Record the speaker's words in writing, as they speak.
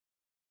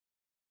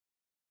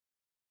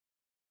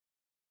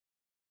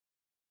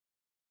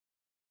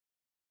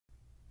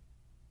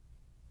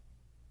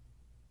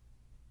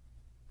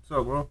What's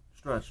up, world?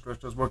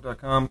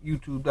 StretchDoesWork.com,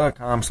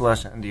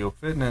 YouTube.com/NDO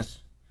Fitness.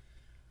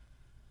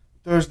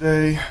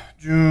 Thursday,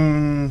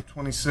 June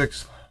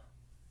 26th.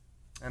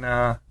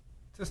 And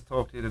just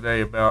talk to you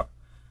today about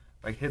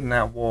like hitting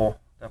that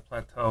wall, that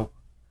plateau.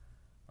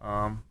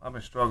 I've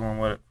been struggling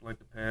with it for like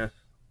the past,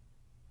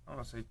 I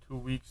want to say 2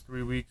 weeks,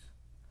 3 weeks.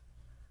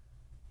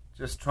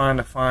 Just trying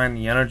to find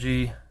the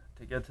energy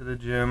to get to the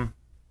gym.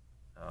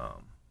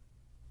 The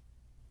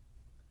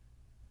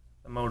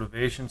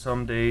motivation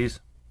some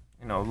days.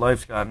 You know,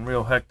 life's gotten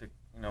real hectic.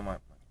 You know, my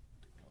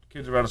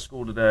kids are out of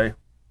school today,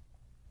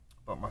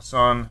 but my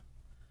son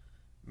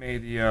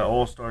made the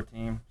all-star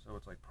team, so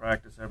it's like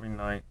practice every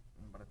night.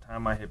 And by the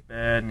time I hit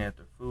bed and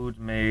after food's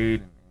made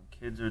and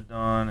kids are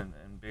done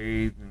and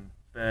bathed and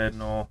fed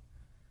and all,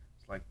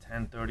 it's like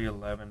 10:30,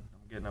 11.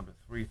 I'm getting up at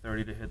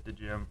 3:30 to hit the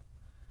gym,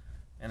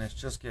 and it's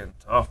just getting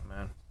tough,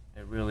 man.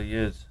 It really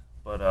is.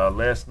 But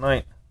last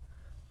night,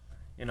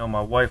 you know,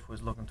 my wife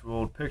was looking through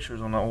old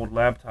pictures on the old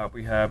laptop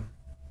we had,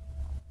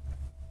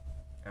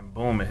 and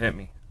boom, it hit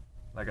me.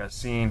 Like I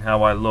seen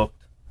how I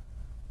looked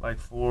like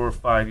 4 or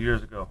 5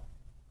 years ago.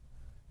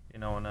 You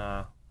know,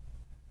 and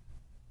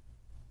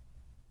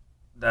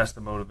that's the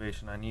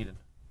motivation I needed.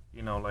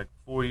 You know, like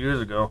 4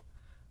 years ago,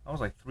 I was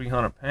like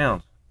 300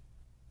 pounds.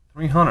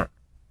 300.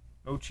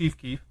 No Chief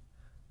Keef.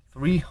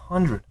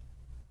 300.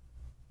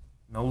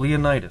 No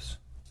Leonidas.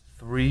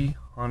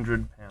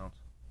 300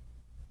 pounds.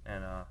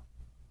 And I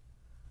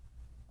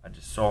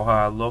just saw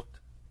how I looked,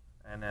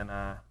 and then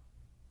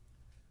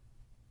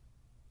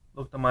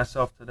looked at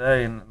myself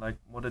today, and like,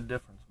 what a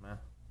difference, man.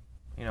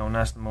 You know, and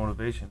that's the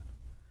motivation.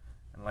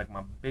 And like,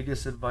 my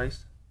biggest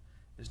advice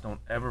is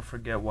don't ever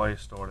forget why you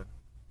started.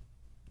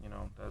 You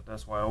know,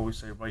 that's why I always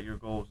say write your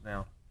goals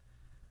down.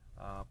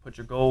 Put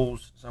your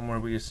goals somewhere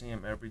where you see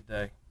them every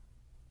day.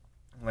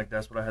 And like,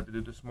 that's what I had to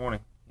do this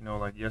morning. You know,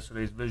 like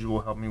yesterday's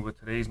visual helped me with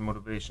today's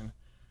motivation.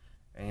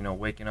 And, you know,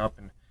 waking up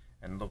and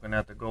looking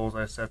at the goals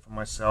I set for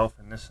myself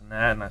and this and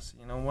that. And I said,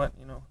 you know what,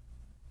 you know,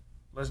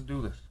 let's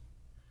do this.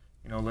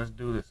 You know, let's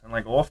do this. And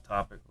like, off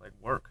topic, like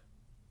work.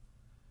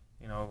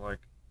 You know, like,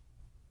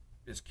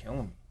 it's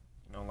killing me.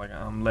 You know, like,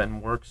 I'm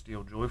letting work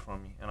steal joy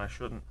from me, and I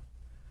shouldn't.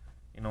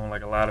 You know,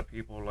 like a lot of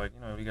people are like,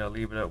 you know, you gotta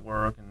leave it at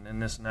work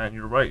and this and that, and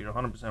you're right, you're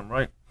 100%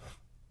 right.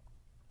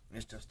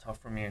 It's just tough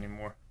for me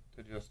anymore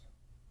to just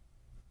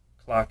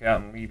clock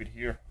out and leave it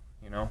here,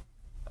 you know.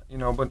 You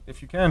know, but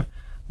if you can,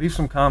 leave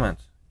some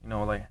comments. You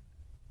know, like,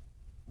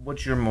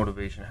 what's your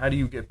motivation? How do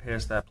you get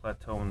past that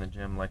plateau in the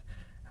gym? Like,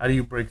 how do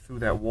you break through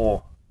that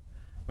wall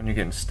when you're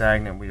getting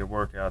stagnant with your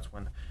workouts,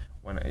 when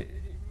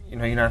you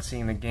know, you're not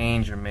seeing the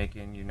gains you're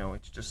making? You know,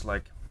 it's just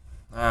like,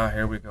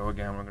 here we go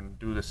again, we're going to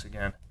do this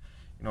again.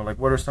 You know, like,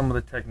 what are some of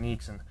the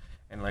techniques, and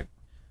like,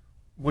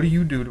 what do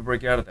you do to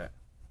break out of that?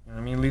 You know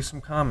what I mean? Leave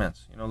some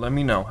comments. You know, let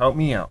me know. Help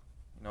me out.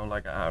 You know,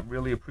 like, I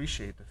really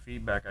appreciate the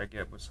feedback I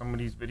get with some of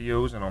these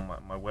videos and on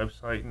my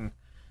website, and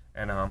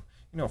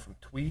you know, from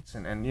tweets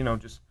and you know,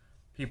 just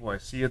people I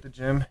see at the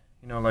gym.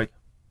 You know, like,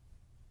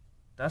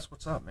 that's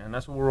what's up, man.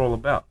 That's what we're all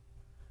about.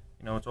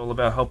 You know, it's all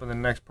about helping the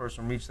next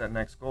person reach that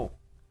next goal.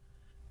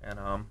 And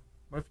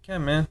but if you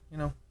can, man, you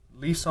know,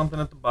 leave something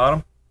at the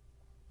bottom.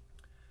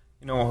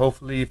 You know,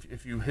 hopefully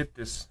if you hit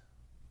this,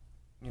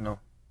 you know,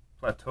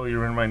 plateau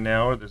you're in right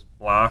now, or this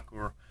block,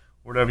 or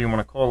whatever you want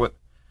to call it,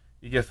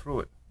 you get through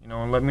it. You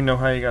know, and let me know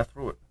how you got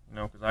through it. You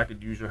know, because I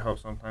could use your help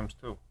sometimes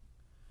too.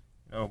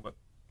 You know, but,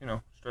 you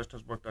know,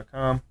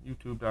 StretchDoesWork.com,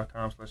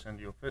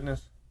 YouTube.com/NDO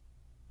Fitness.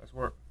 Let's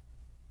work.